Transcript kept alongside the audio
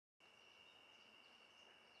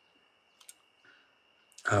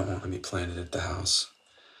I don't want to be planted at the house,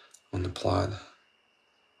 on the plot.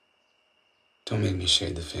 Don't make me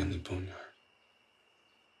shade the family boneyard.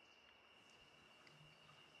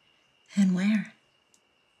 And where?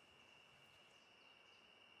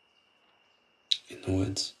 In the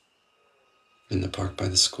woods. In the park by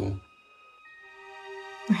the school.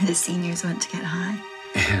 Where the seniors went to get high?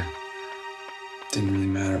 Yeah. Didn't really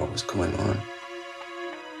matter what was going on.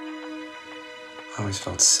 I always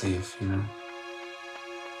felt safe, you know?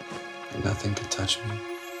 Like nothing could touch me.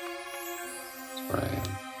 That's where I am.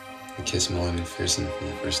 I kissed Molly McPherson for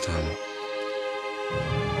the first time.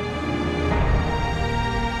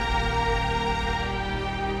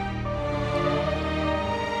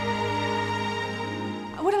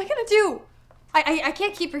 What am I gonna do? I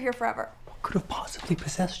can't keep her here forever. What could have possibly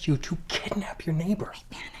possessed you to kidnap your neighbor? I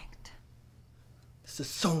panicked. This is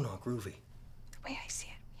so not groovy. The way I see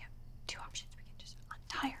it, we have two options. We can just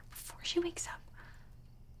untie her before she wakes up.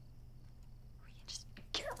 Or we can just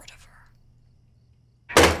get rid of her.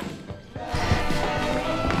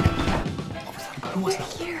 What was that? Who was They're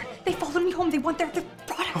that? here. They followed me home. They want their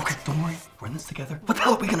product. Okay, don't worry. We're in this together. What the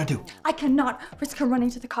hell are we gonna do? I cannot risk her running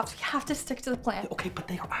to the cops. We have to stick to the plan. Okay, but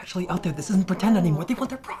they are actually out there. This isn't pretend anymore. They want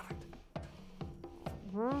their product.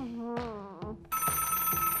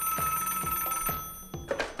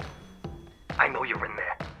 I know you're in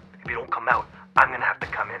there. If you don't come out, I'm gonna have to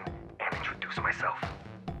come in and introduce myself.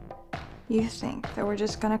 You think that we're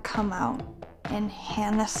just gonna come out and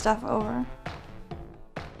hand this stuff over?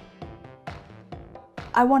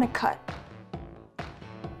 I want to cut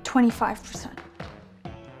 25%.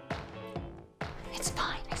 It's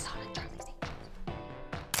fine. I saw it on Charlie's Angels.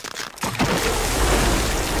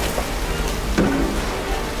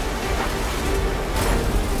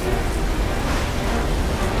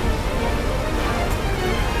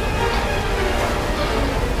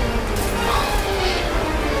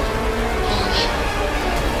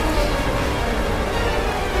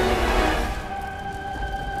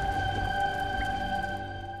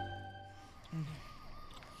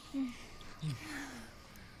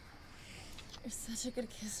 You're such a good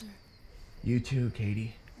kisser. You too,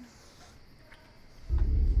 Katie.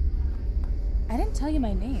 I didn't tell you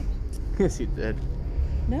my name. Yes, you did.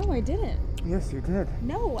 No, I didn't. Yes, you did.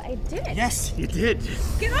 No, I didn't. Yes, you did.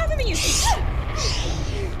 Get off of me, you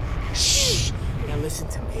Shh. Now listen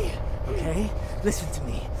to me, okay? Listen to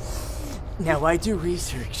me. Now I do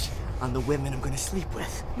research on the women I'm gonna sleep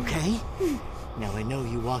with, okay? Now I know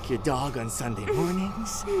you walk your dog on Sunday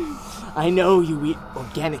mornings. I know you eat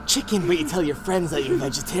organic chicken, but you tell your friends that you're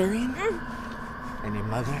vegetarian. And your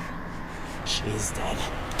mother, she is dead.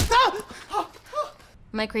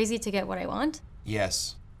 Am I crazy to get what I want?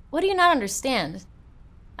 Yes. What do you not understand?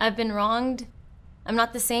 I've been wronged. I'm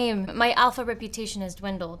not the same. My alpha reputation has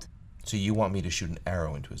dwindled. So you want me to shoot an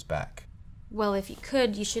arrow into his back? Well, if you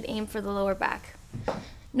could, you should aim for the lower back.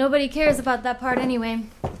 Nobody cares about that part anyway.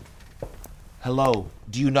 Hello,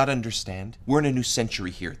 do you not understand? We're in a new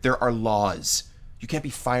century here. There are laws. You can't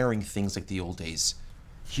be firing things like the old days.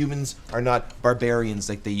 Humans are not barbarians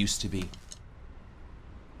like they used to be.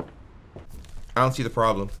 I don't see the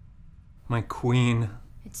problem. My queen.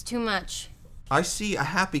 It's too much. I see a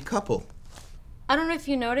happy couple. I don't know if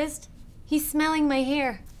you noticed. He's smelling my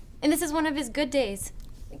hair. And this is one of his good days.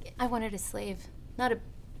 I wanted a slave, not a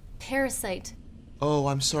parasite. Oh,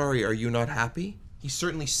 I'm sorry. Are you not happy? He's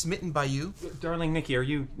certainly smitten by you. Darling Nikki, are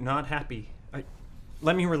you not happy?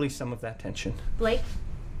 Let me release some of that tension. Blake,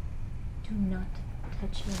 do not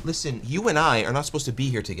touch me. Listen, you and I are not supposed to be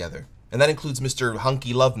here together. And that includes Mr.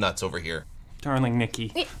 Hunky Love Nuts over here. Darling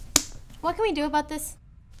Nikki. Wait, what can we do about this?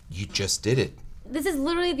 You just did it. This is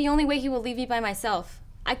literally the only way he will leave me by myself.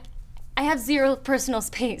 I have zero personal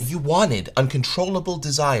space. You wanted uncontrollable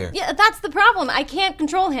desire. Yeah, that's the problem. I can't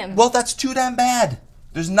control him. Well, that's too damn bad.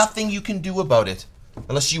 There's nothing you can do about it.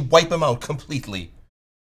 Unless you wipe him out completely.